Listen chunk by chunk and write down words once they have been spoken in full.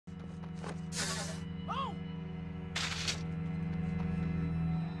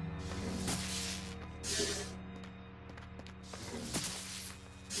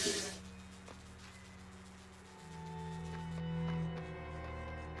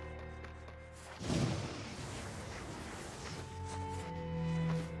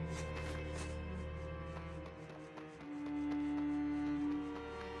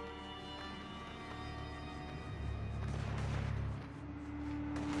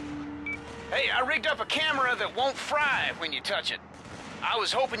Hey, I rigged up a camera that won't fry when you touch it. I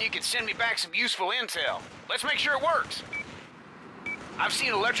was hoping you could send me back some useful intel. Let's make sure it works. I've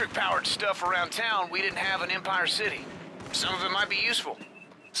seen electric-powered stuff around town we didn't have in Empire City. Some of it might be useful.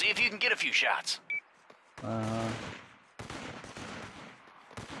 See if you can get a few shots.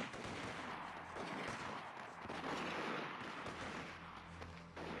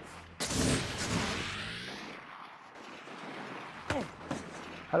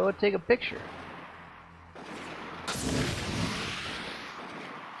 How do I take a picture?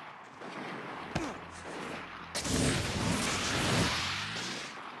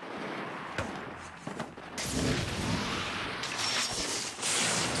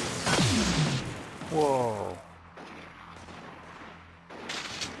 Whoa.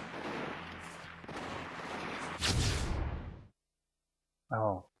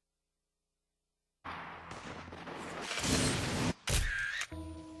 Oh.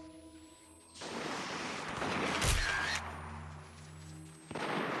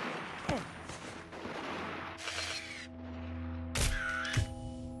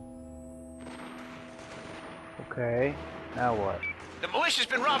 Okay, now what? The militia's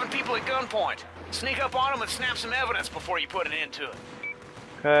been robbing people at gunpoint. Sneak up on them and snap some evidence before you put an end to it.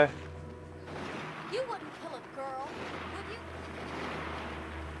 Okay. You wouldn't kill a girl, would you?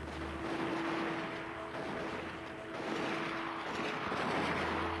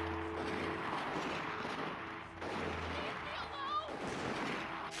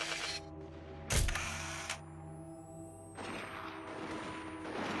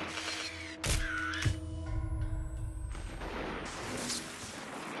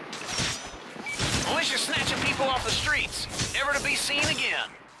 Militia's snatching people off the streets, never to be seen again.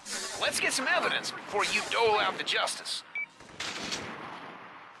 Let's get some evidence before you dole out the justice.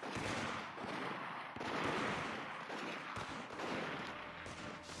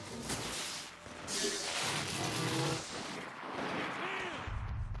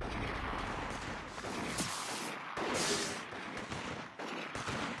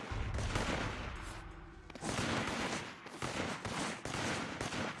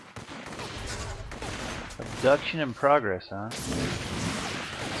 Abduction in progress, huh?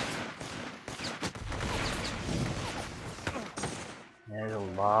 There's a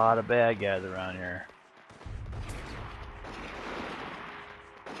lot of bad guys around here.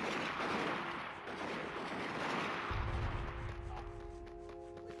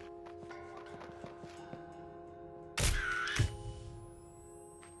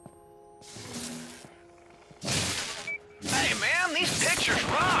 Hey man, these pictures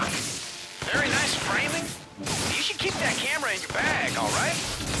rock! Very nice framing. You should keep that camera in your bag, alright?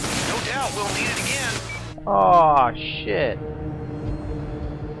 No doubt we'll need it again. Oh shit.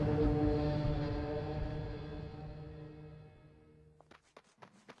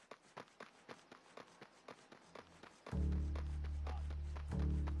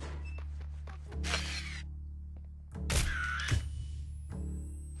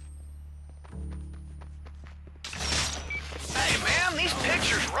 Hey man, these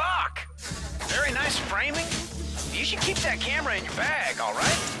pictures rock! Very nice framing. You should keep that camera in your bag,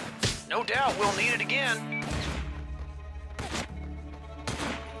 alright? No doubt we'll need it again.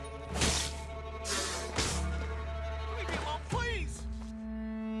 Leave me alone, please!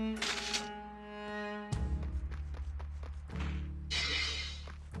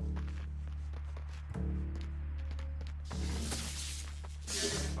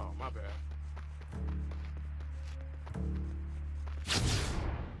 Oh, my bad.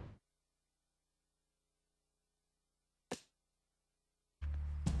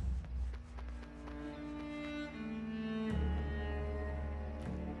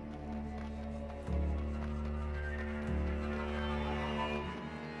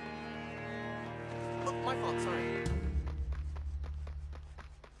 My fault, sorry.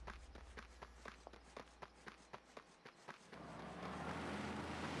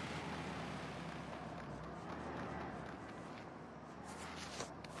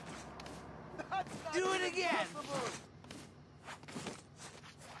 Do it again!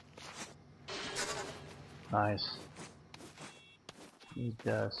 Nice. Need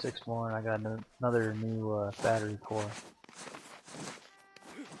 6 more, and I got another new battery core.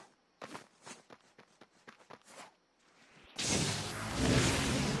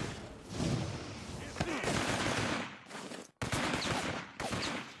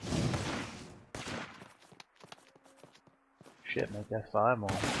 Shit, make that 5 more.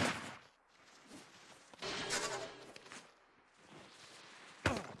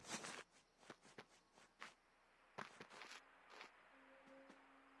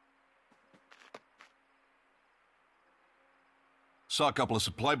 Saw a couple of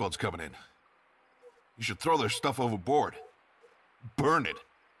supply boats coming in. You should throw their stuff overboard. Burn it.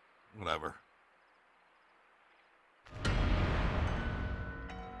 Whatever.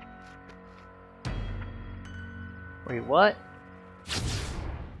 Wait, what?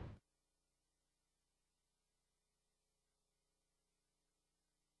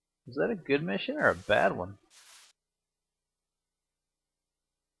 Was that a good mission or a bad one?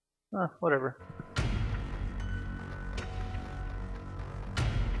 Whatever.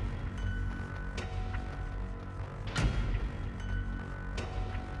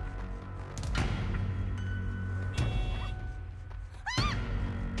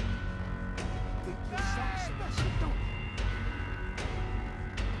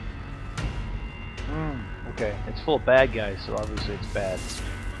 Okay, it's full of bad guys, so obviously it's bad.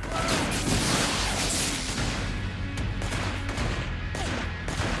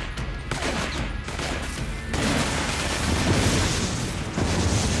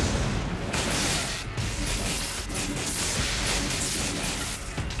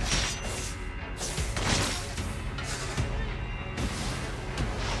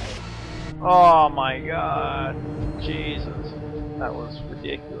 Oh my god. Jesus. That was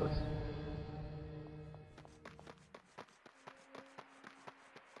ridiculous.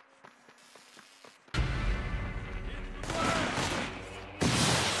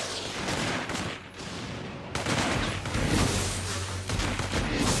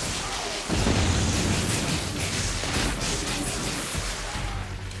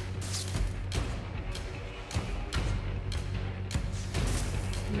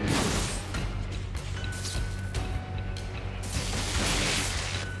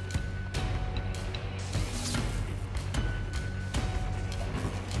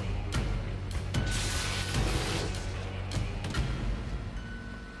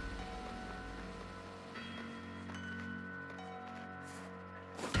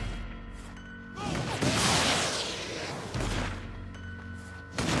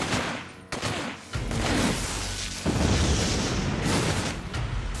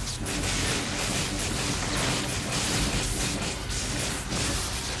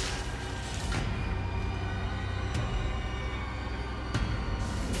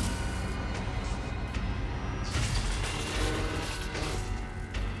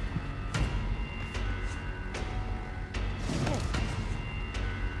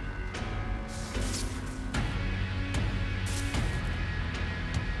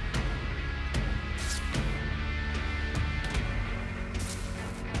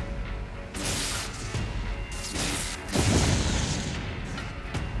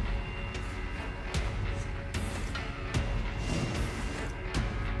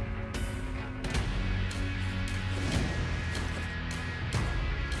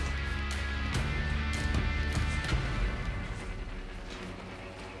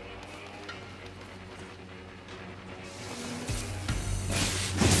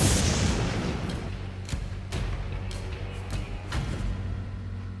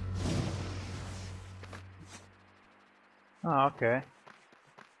 Oh, okay.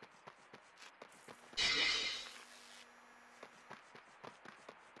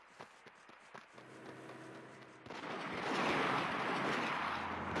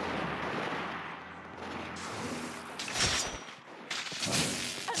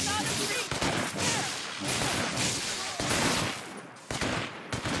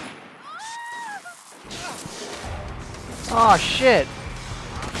 Oh shit!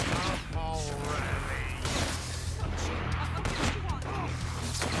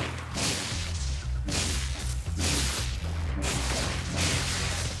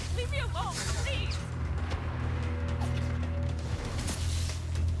 Leave me alone, please.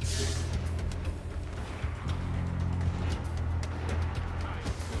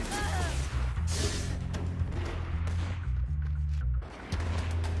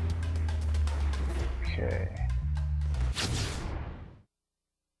 Okay.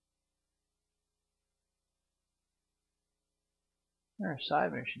 There's a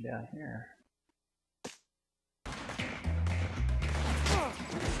side mission down here.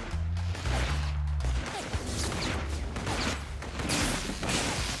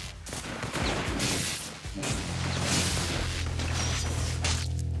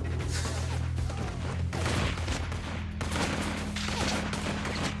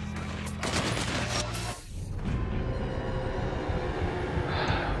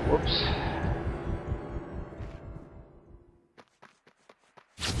 Whoops.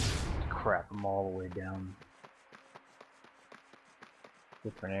 Crap, I'm all the way down.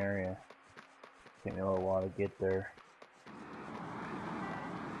 Different area. Take me a little while to get there.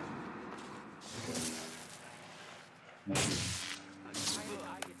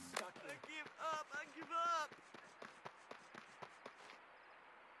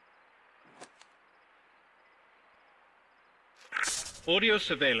 Audio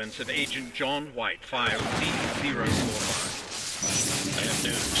surveillance of Agent John White, file D045. I have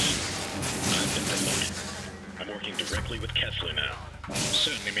news. I've been promoted. I'm working directly with Kessler now.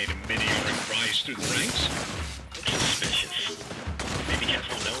 Certainly made a meteoric rise through the ranks. Looks suspicious. Maybe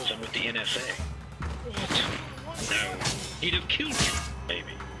Kessler knows I'm with the NSA. What? No. He'd have killed you.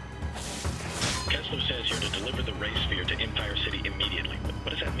 Maybe. Kessler says you're to deliver the Ray Sphere to Empire City immediately.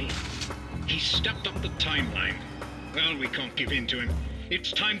 What does that mean? He stepped up the timeline. Well, we can't give in to him.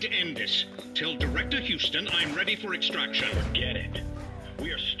 It's time to end this. Tell Director Houston I'm ready for extraction. Forget it.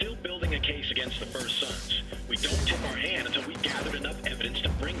 We are still building a case against the First Sons. We don't tip our hand until we've gathered enough evidence to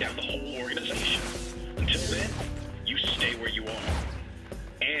bring down the whole organization. Until then, you stay where you are.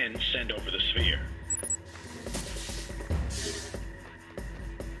 And send over the sphere.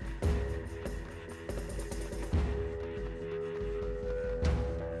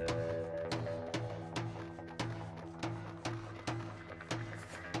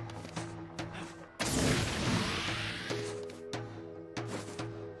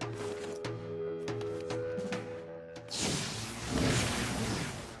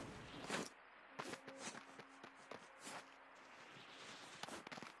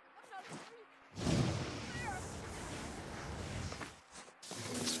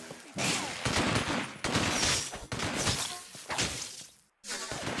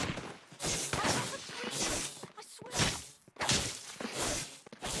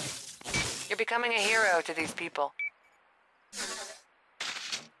 You're becoming a hero to these people.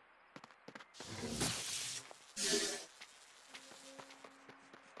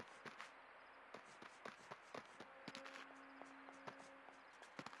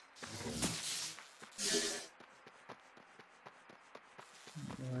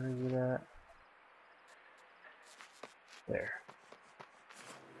 Where is it at? There.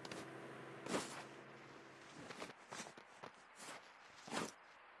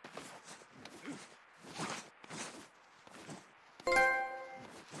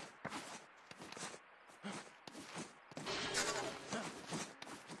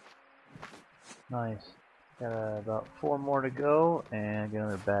 Nice. Got about 4 more to go and get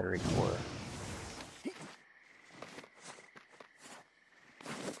another battery core.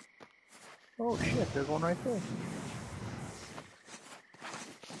 Oh shit, there's one right there.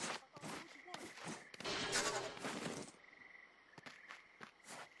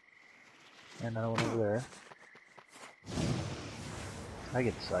 And another one over there. I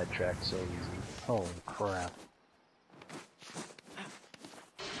get sidetracked so easy. Holy crap.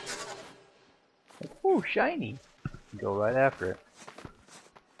 Ooh, shiny! Go right after it.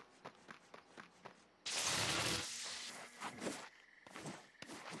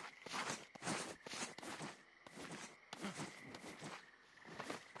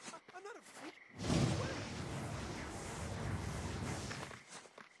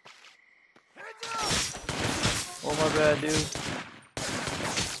 Oh my bad, dude.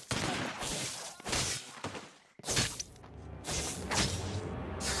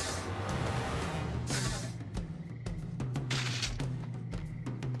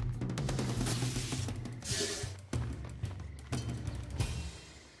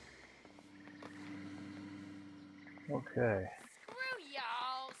 Okay. Screw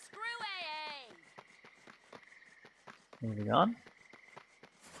y'all. Screw AA. Moving on.